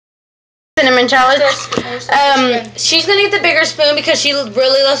cinnamon challenge. She's gonna get the bigger spoon because she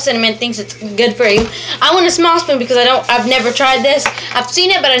really loves cinnamon, thinks it's good for you. I want a small spoon because I've never tried this. I've seen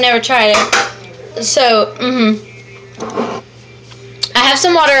it, but I never tried it. So, I have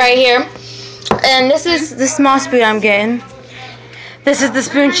some water right here, and this is the small spoon I'm getting. This is the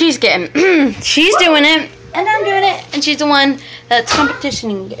spoon she's getting. She's doing it, and I'm doing it, and she's the one that's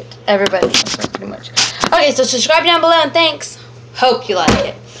competitioning it. Everybody, pretty much. Okay, so subscribe down below, and thanks. Hope you like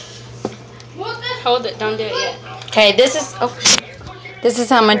it. Hold it, don't do it yet. Okay, this is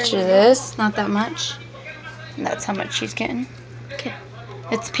how much it is. Not that much. And that's how much she's getting. Okay.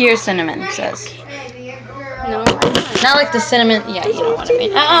 It's pure cinnamon, it says. No. Not like the cinnamon. Yeah, you know what I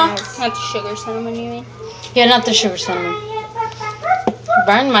mean. Not the sugar cinnamon, you mean? Yeah, not the sugar cinnamon.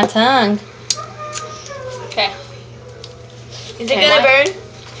 Burned my tongue. Okay. Is it gonna burn?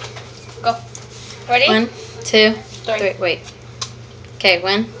 Go. Ready? 1, 2, 3. 3. Wait. Okay,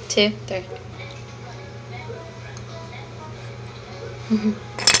 1, 2, 3.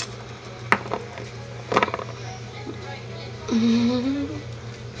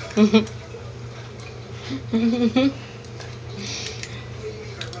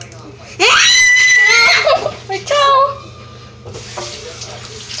 My toe!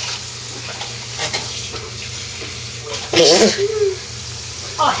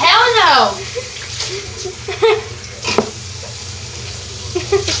 Oh, hell no!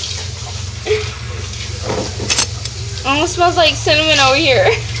 Almost smells like cinnamon over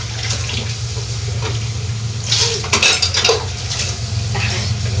here.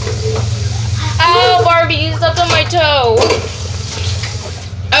 Oh, Barbie, you stepped on my toe.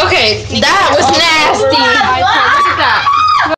 Okay, that was nasty.